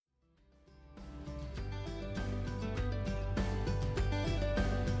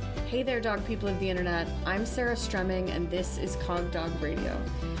Hey there, dog people of the internet. I'm Sarah Stremming, and this is Cog Dog Radio.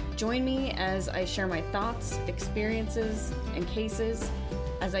 Join me as I share my thoughts, experiences, and cases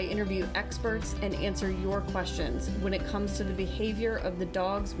as I interview experts and answer your questions when it comes to the behavior of the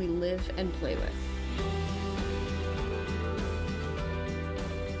dogs we live and play with.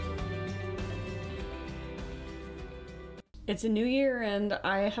 It's a new year, and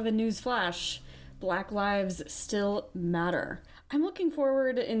I have a news flash. Black lives still matter. I'm looking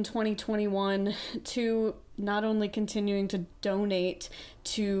forward in 2021 to not only continuing to donate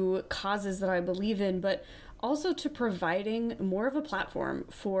to causes that I believe in, but also to providing more of a platform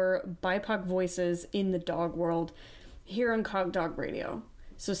for BIPOC voices in the dog world here on Cog Dog Radio.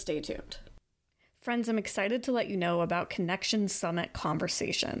 So stay tuned. Friends, I'm excited to let you know about Connection Summit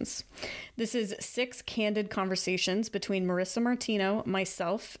Conversations. This is 6 candid conversations between Marissa Martino,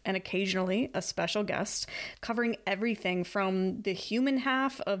 myself, and occasionally a special guest, covering everything from the human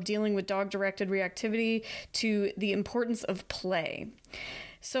half of dealing with dog-directed reactivity to the importance of play.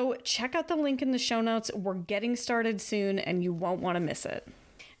 So check out the link in the show notes. We're getting started soon, and you won't want to miss it.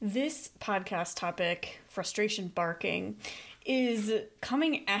 This podcast topic, frustration barking, is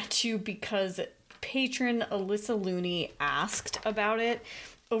coming at you because patron Alyssa Looney asked about it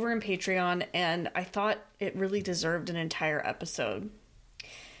over in Patreon, and I thought it really deserved an entire episode.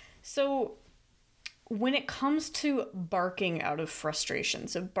 So when it comes to barking out of frustration,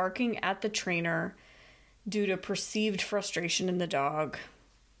 so barking at the trainer due to perceived frustration in the dog,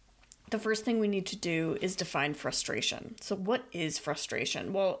 the first thing we need to do is define frustration. So what is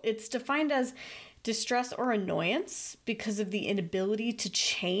frustration? Well, it's defined as distress or annoyance because of the inability to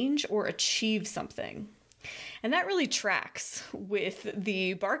change or achieve something. And that really tracks with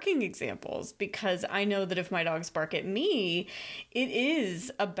the barking examples, because I know that if my dogs bark at me, it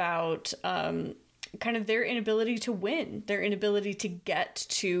is about kind of their inability to win, their inability to get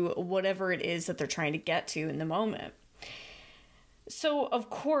to whatever it is that they're trying to get to in the moment. So, of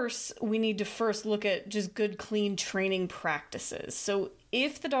course, we need to first look at just good, clean training practices. So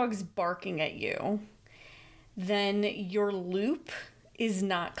if the dog's barking at you, then your loop is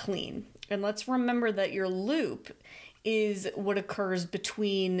not clean. And let's remember that your loop is what occurs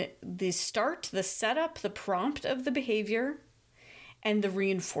between the start, the setup, the prompt of the behavior, and the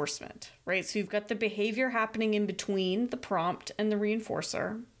reinforcement, right? So you've got the behavior happening in between the prompt and the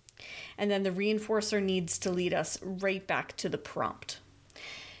reinforcer. And then the reinforcer needs to lead us right back to the prompt.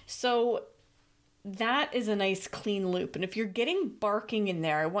 So that is a nice clean loop. And if you're getting barking in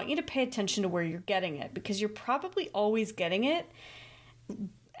there, I want you to pay attention to where you're getting it, because you're probably always getting it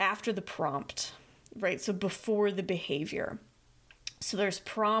after the prompt, right? So before the behavior. So there's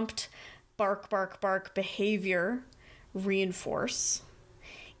prompt, bark, bark, bark, behavior, reinforce.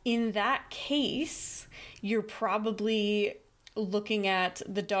 In that case, you're probably looking at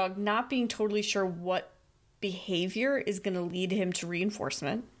the dog not being totally sure what behavior is going to lead him to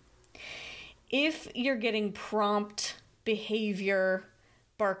reinforcement. If you're getting prompt, behavior,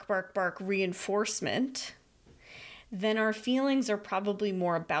 bark, bark, bark, reinforcement, then our feelings are probably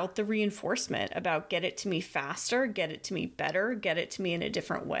more about the reinforcement, about get it to me faster, get it to me better, get it to me in a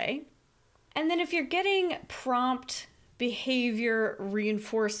different way. And then if you're getting prompt, behavior,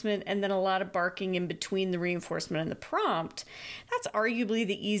 reinforcement, and then a lot of barking in between the reinforcement and the prompt, that's arguably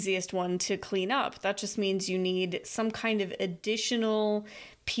the easiest one to clean up. That just means you need some kind of additional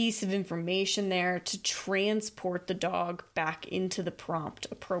piece of information there to transport the dog back into the prompt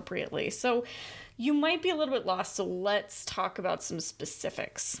appropriately. So you might be a little bit lost, so let's talk about some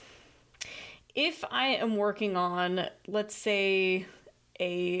specifics. If I am working on, let's say,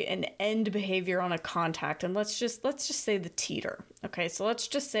 an end behavior on a contact, and let's just say the teeter. Okay, so let's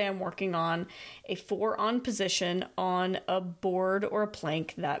just say I'm working on a 4-on position on a board or a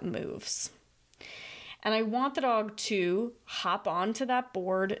plank that moves. And I want the dog to hop onto that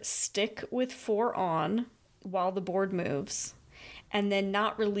board, stick with 4 on while the board moves, and then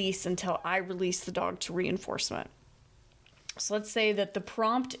not release until I release the dog to reinforcement. So let's say that the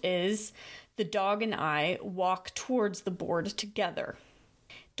prompt is the dog and I walk towards the board together.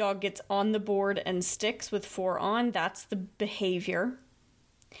 Dog gets on the board and sticks with 4 on. That's the behavior.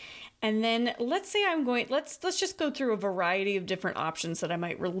 And then let's say let's just go through a variety of different options that I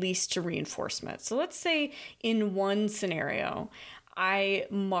might release to reinforcement. So let's say in one scenario, I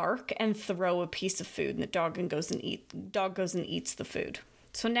mark and throw a piece of food, and the dog goes and eats the food.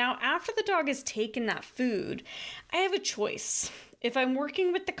 So now after the dog has taken that food, I have a choice. If I'm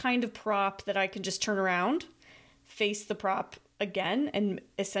working with the kind of prop that I can just turn around, face the prop again, and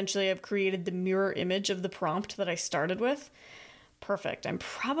essentially I've created the mirror image of the prompt that I started with, perfect. I'm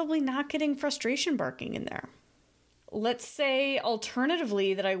probably not getting frustration barking in there. Let's say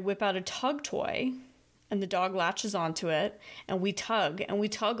alternatively that I whip out a tug toy and the dog latches onto it and we tug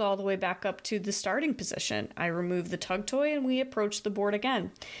all the way back up to the starting position. I remove the tug toy and we approach the board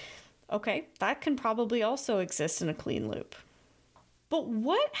again. Okay, that can probably also exist in a clean loop. But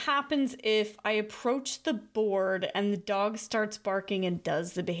what happens if I approach the board and the dog starts barking and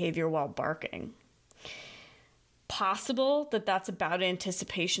does the behavior while barking? Possible that that's about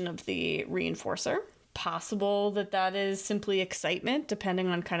anticipation of the reinforcer. Possible that that is simply excitement, depending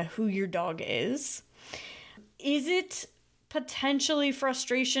on kind of who your dog is. Is it potentially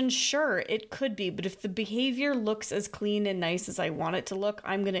frustration? Sure, it could be. But if the behavior looks as clean and nice as I want it to look,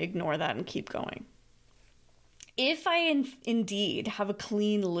 I'm going to ignore that and keep going. If I indeed have a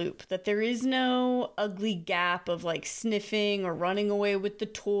clean loop, that there is no ugly gap of like sniffing or running away with the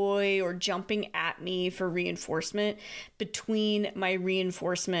toy or jumping at me for reinforcement between my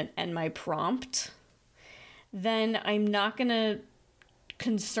reinforcement and my prompt, then I'm not going to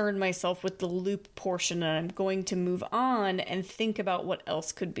concern myself with the loop portion, and I'm going to move on and think about what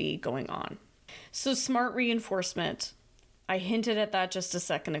else could be going on. So smart reinforcement, I hinted at that just a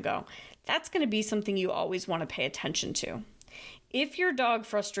second ago. That's going to be something you always want to pay attention to. If your dog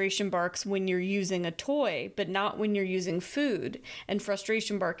frustration barks when you're using a toy, but not when you're using food, and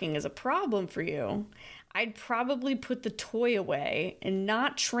frustration barking is a problem for you, I'd probably put the toy away and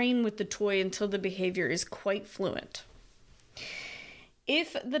not train with the toy until the behavior is quite fluent.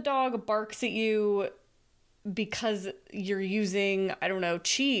 If the dog barks at you because you're using, I don't know,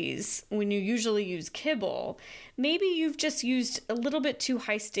 cheese when you usually use kibble, maybe you've just used a little bit too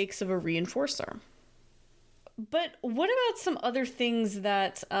high stakes of a reinforcer. But what about some other things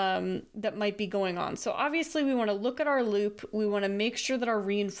that that might be going on? So obviously we want to look at our loop. We want to make sure that our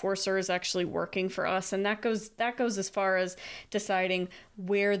reinforcer is actually working for us. And that goes as far as deciding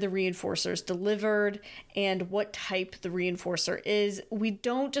where the reinforcer is delivered and what type the reinforcer is. We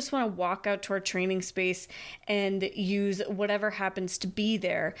don't just want to walk out to our training space and use whatever happens to be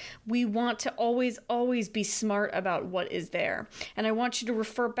there. We want to always be smart about what is there. And I want you to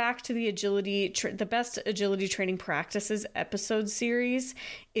refer back to the the best agility training practices episode series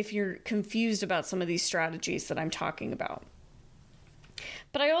if you're confused about some of these strategies that I'm talking about.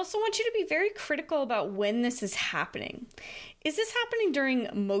 But I also want you to be very critical about when this is happening. Is this happening during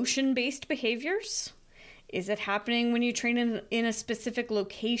motion-based behaviors? Is it happening when you train in a specific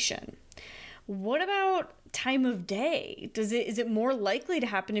location? What about time of day? Is it more likely to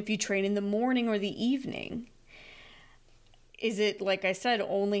happen if you train in the morning or the evening? Is it, like I said,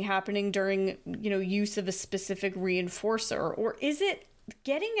 only happening during, use of a specific reinforcer? Or is it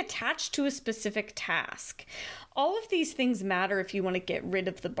getting attached to a specific task? All of these things matter if you want to get rid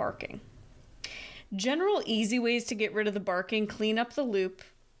of the barking. General easy ways to get rid of the barking: clean up the loop,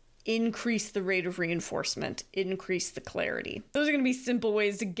 increase the rate of reinforcement, increase the clarity. Those are going to be simple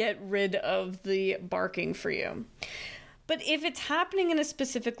ways to get rid of the barking for you. But if it's happening in a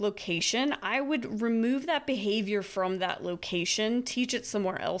specific location, I would remove that behavior from that location, teach it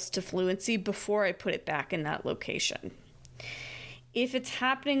somewhere else to fluency before I put it back in that location. If it's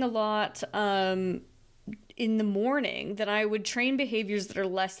happening a lot in the morning, then I would train behaviors that are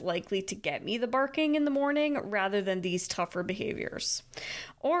less likely to get me the barking in the morning rather than these tougher behaviors.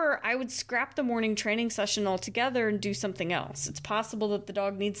 Or I would scrap the morning training session altogether and do something else. It's possible that the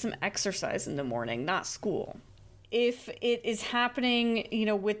dog needs some exercise in the morning, not school. If it is happening,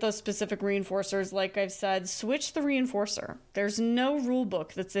 with those specific reinforcers, like I've said, switch the reinforcer. There's no rule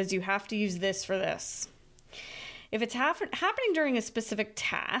book that says you have to use this for this. If it's happening during a specific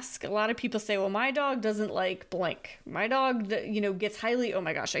task, a lot of people say, well, my dog doesn't like blank. My dog, gets highly, oh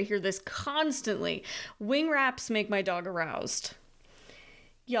my gosh, I hear this constantly. Wing wraps make my dog aroused.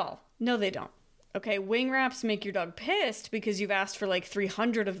 Y'all, no, they don't. Okay, wing wraps make your dog pissed because you've asked for like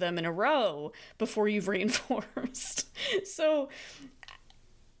 300 of them in a row before you've reinforced. So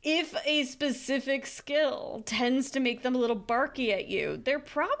if a specific skill tends to make them a little barky at you, they're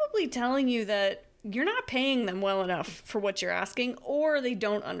probably telling you that you're not paying them well enough for what you're asking, or they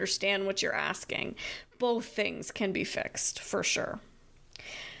don't understand what you're asking. Both things can be fixed, for sure.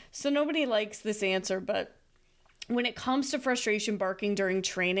 So nobody likes this answer, but when it comes to frustration barking during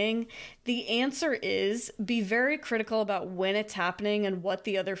training, the answer is be very critical about when it's happening and what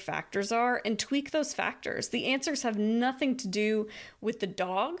the other factors are, and tweak those factors. The answers have nothing to do with the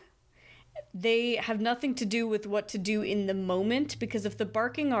dog. They have nothing to do with what to do in the moment, because if the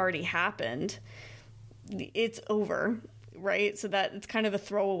barking already happened, it's over, right? So that it's kind of a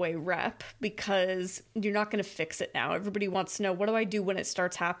throwaway rep because you're not going to fix it now. Everybody wants to know, what do I do when it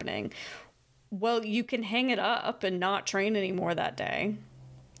starts happening? Well, you can hang it up and not train anymore that day.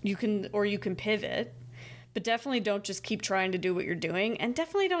 You can pivot, But definitely don't just keep trying to do what you're doing, and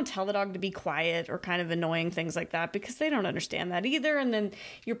definitely don't tell the dog to be quiet or kind of annoying things like that, because they don't understand that either, and then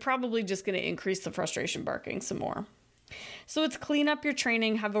you're probably just going to increase the frustration barking some more. So it's clean up your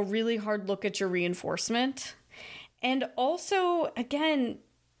training, have a really hard look at your reinforcement, and also, again,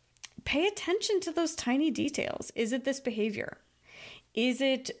 pay attention to those tiny details. Is it this behavior? Is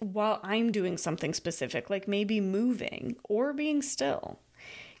it while I'm doing something specific, like maybe moving or being still?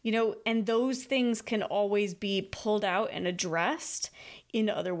 And those things can always be pulled out and addressed in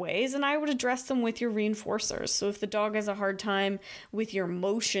other ways, and I would address them with your reinforcers. So if the dog has a hard time with your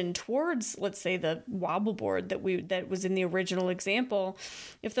motion towards, let's say, the wobble board that was in the original example,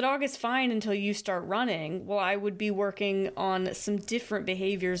 if the dog is fine until you start running, well, I would be working on some different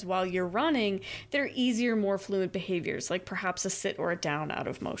behaviors while you're running that are easier, more fluent behaviors, like perhaps a sit or a down out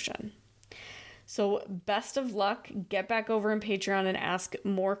of motion. So best of luck. Get back over in Patreon and ask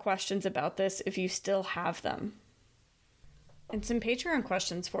more questions about this if you still have them. And some Patreon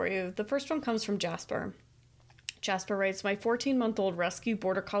questions for you. The first one comes from Jasper. Jasper writes, my 14-month-old rescue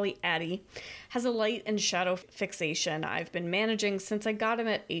border collie Addie has a light and shadow fixation I've been managing since I got him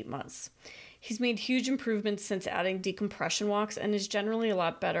at 8 months. He's made huge improvements since adding decompression walks and is generally a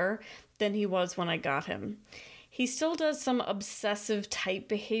lot better than he was when I got him. He still does some obsessive type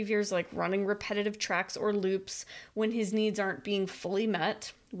behaviors like running repetitive tracks or loops when his needs aren't being fully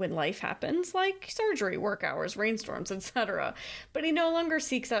met, when life happens, like surgery, work hours, rainstorms, etc. But he no longer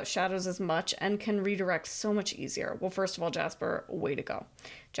seeks out shadows as much and can redirect so much easier. Well, first of all, Jasper, way to go.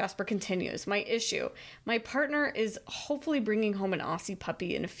 Jasper continues, my issue. My partner is hopefully bringing home an Aussie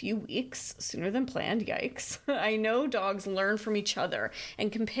puppy in a few weeks, sooner than planned, yikes. I know dogs learn from each other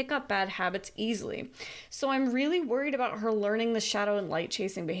and can pick up bad habits easily. So I'm really worried about her learning the shadow and light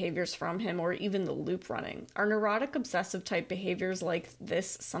chasing behaviors from him, or even the loop running. Are neurotic obsessive type behaviors like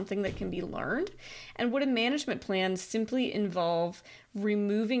this something that can be learned? And would a management plan simply involve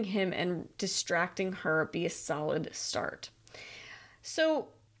removing him and distracting her be a solid start? So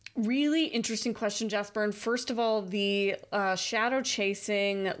really interesting question, Jasper. And first of all, the shadow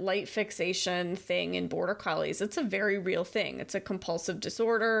chasing, light fixation thing in border collies, it's a very real thing. It's a compulsive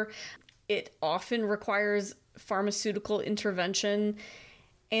disorder. It often requires pharmaceutical intervention.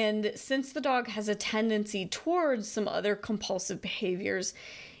 And since the dog has a tendency towards some other compulsive behaviors,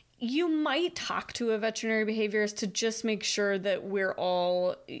 you might talk to a veterinary behaviorist to just make sure that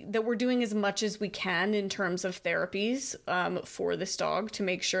we're doing as much as we can in terms of therapies for this dog to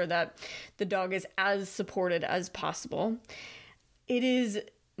make sure that the dog is as supported as possible. It is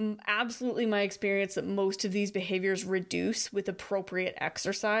absolutely my experience that most of these behaviors reduce with appropriate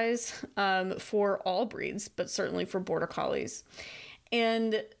exercise for all breeds, but certainly for border collies.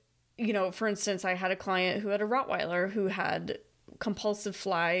 And, for instance, I had a client who had a Rottweiler who had compulsive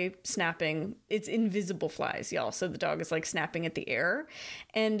fly snapping. It's invisible flies, y'all. So the dog is like snapping at the air,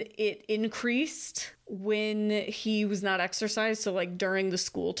 and it increased when he was not exercised. So like during the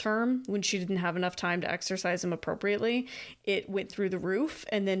school term, when she didn't have enough time to exercise him appropriately, it went through the roof.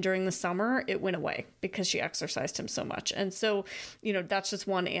 And then during the summer, it went away because she exercised him so much. And so, that's just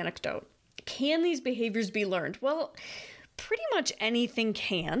one anecdote. Can these behaviors be learned? Well, pretty much anything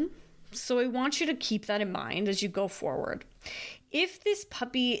can. So I want you to keep that in mind as you go forward. If this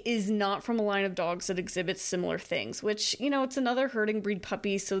puppy is not from a line of dogs that exhibits similar things, which, it's another herding breed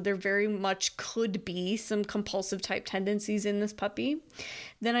puppy, so there very much could be some compulsive type tendencies in this puppy,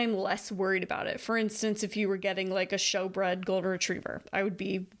 then I'm less worried about it. For instance, if you were getting like a showbred golden retriever, I would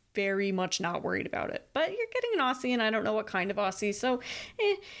be very much not worried about it. But you're getting an Aussie, and I don't know what kind of Aussie, so,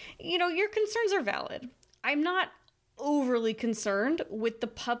 your concerns are valid. I'm not overly concerned with the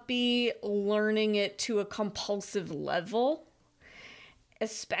puppy learning it to a compulsive level,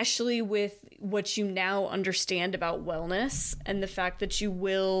 especially with what you now understand about wellness and the fact that you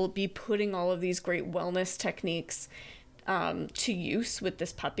will be putting all of these great wellness techniques to use with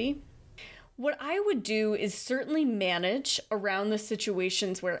this puppy. What I would do is certainly manage around the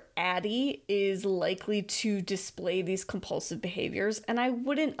situations where Addie is likely to display these compulsive behaviors, and I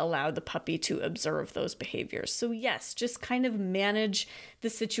wouldn't allow the puppy to observe those behaviors. So yes, just kind of manage the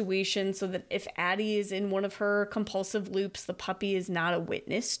situation so that if Addie is in one of her compulsive loops, the puppy is not a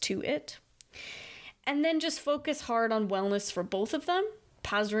witness to it. And then just focus hard on wellness for both of them.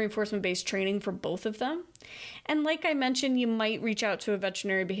 Positive reinforcement-based training for both of them. And like I mentioned, you might reach out to a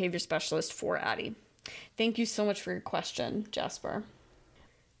veterinary behavior specialist for Addie. Thank you so much for your question, Jasper.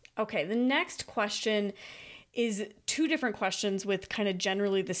 Okay, the next question is two different questions with kind of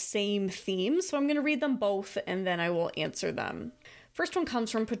generally the same theme. So I'm going to read them both and then I will answer them. First one comes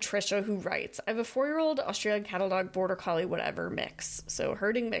from Patricia, who writes, I have a 4-year-old Australian cattle dog, border collie, whatever mix. So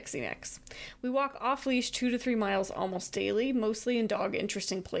herding mixy mix. We walk off leash 2 to 3 miles almost daily, mostly in dog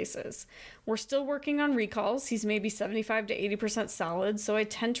interesting places. We're still working on recalls. He's maybe 75 to 80% solid, so I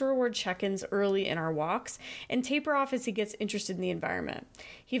tend to reward check-ins early in our walks and taper off as he gets interested in the environment.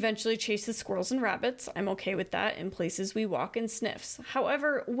 He eventually chases squirrels and rabbits. I'm okay with that in places we walk and sniffs.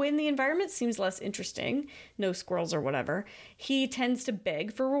 However, when the environment seems less interesting, no squirrels or whatever, he tends to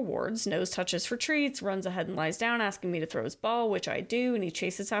beg for rewards, nose touches for treats, runs ahead and lies down asking me to throw his ball, which I do, and he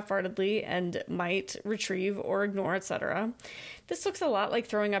chases half-heartedly and might retrieve or ignore, etc. This looks a lot like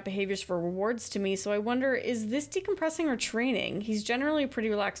throwing up behaviors for rewards to me, so I wonder, is this decompressing or training? He's generally a pretty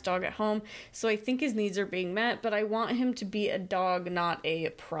relaxed dog at home, so I think his needs are being met, but I want him to be a dog, not a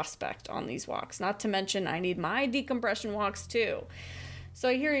prospect on these walks. Not to mention, I need my decompression walks too. So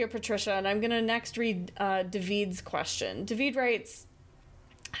I hear you, Patricia, and I'm going to next read David's question. David writes,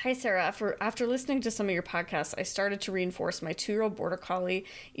 Hi, Sarah. After listening to some of your podcasts, I started to reinforce my 2-year-old border collie,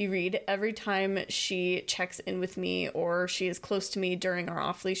 Irid, every time she checks in with me or she is close to me during our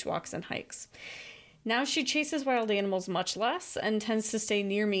off-leash walks and hikes. Now she chases wild animals much less and tends to stay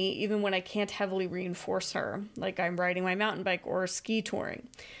near me even when I can't heavily reinforce her, like I'm riding my mountain bike or ski touring.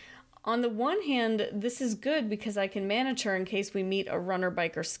 On the one hand, this is good because I can manage her in case we meet a runner,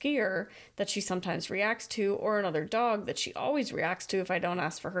 biker, skier that she sometimes reacts to, or another dog that she always reacts to if I don't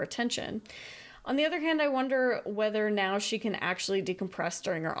ask for her attention. On the other hand, I wonder whether now she can actually decompress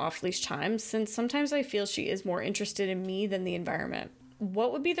during her off-leash time, since sometimes I feel she is more interested in me than the environment.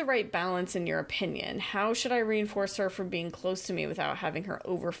 What would be the right balance in your opinion? How should I reinforce her from being close to me without having her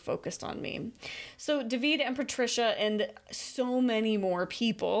over-focused on me? So David and Patricia and so many more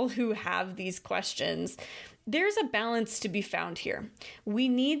people who have these questions, there's a balance to be found here. We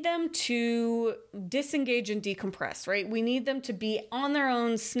need them to disengage and decompress, right? We need them to be on their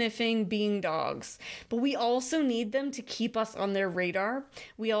own, sniffing, being dogs. But we also need them to keep us on their radar.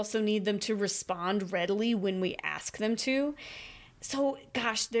 We also need them to respond readily when we ask them to. So,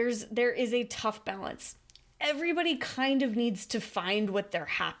 gosh, there is a tough balance. Everybody kind of needs to find what they're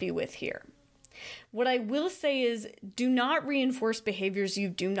happy with here. What I will say is, do not reinforce behaviors you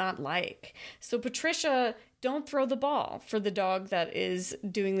do not like. So, Patricia, don't throw the ball for the dog that is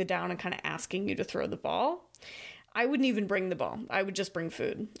doing the down and kind of asking you to throw the ball. I wouldn't even bring the ball. I would just bring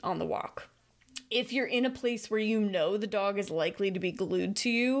food on the walk. If you're in a place where you know the dog is likely to be glued to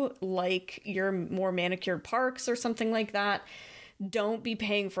you, like your more manicured parks or something like that, don't be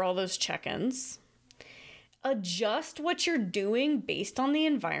paying for all those check-ins. Adjust what you're doing based on the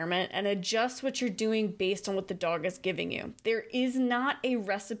environment and adjust what you're doing based on what the dog is giving you. There is not a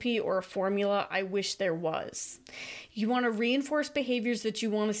recipe or a formula. I wish there was. You want to reinforce behaviors that you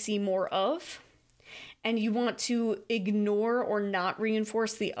want to see more of, and you want to ignore or not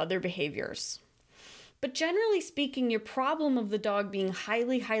reinforce the other behaviors. But generally speaking, your problem of the dog being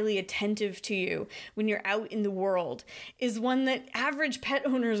highly, highly attentive to you when you're out in the world is one that average pet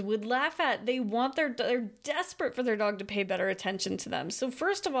owners would laugh at. They're desperate for their dog to pay better attention to them. So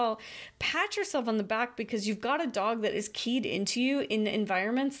first of all, pat yourself on the back because you've got a dog that is keyed into you in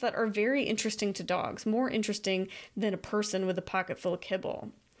environments that are very interesting to dogs, more interesting than a person with a pocket full of kibble.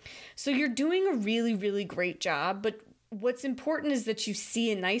 So you're doing a really, really great job, but what's important is that you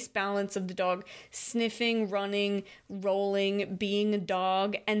see a nice balance of the dog sniffing, running, rolling, being a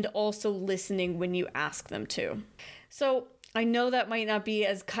dog, and also listening when you ask them to. So I know that might not be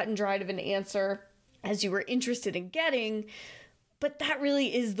as cut and dried of an answer as you were interested in getting, but that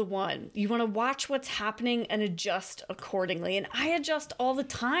really is the one. You want to watch what's happening and adjust accordingly. And I adjust all the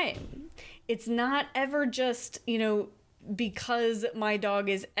time. It's not ever just, because my dog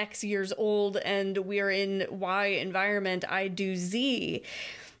is X years old and we're in Y environment, I do Z.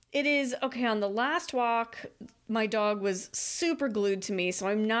 It is, okay, on the last walk, my dog was super glued to me, so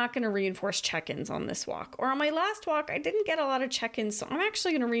I'm not going to reinforce check-ins on this walk. Or on my last walk, I didn't get a lot of check-ins, so I'm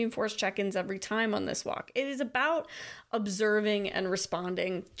actually going to reinforce check-ins every time on this walk. It is about observing and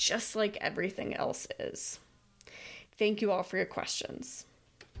responding just like everything else is. Thank you all for your questions.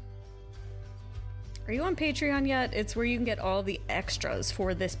 Are you on Patreon yet? It's where you can get all the extras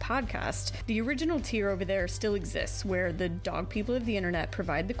for this podcast. The original tier over there still exists, where the dog people of the internet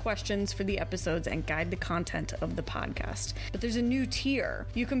provide the questions for the episodes and guide the content of the podcast. But there's a new tier.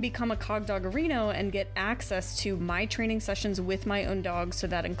 You can become a Cog Doggerino and get access to my training sessions with my own dog, so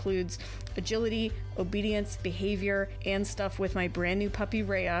that includes agility, obedience, behavior, and stuff with my brand new puppy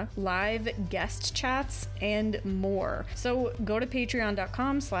Rhea, live guest chats, and more. So go to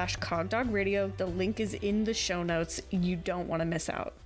patreon.com/cogdogradio. The link is in the show notes. You don't want to miss out.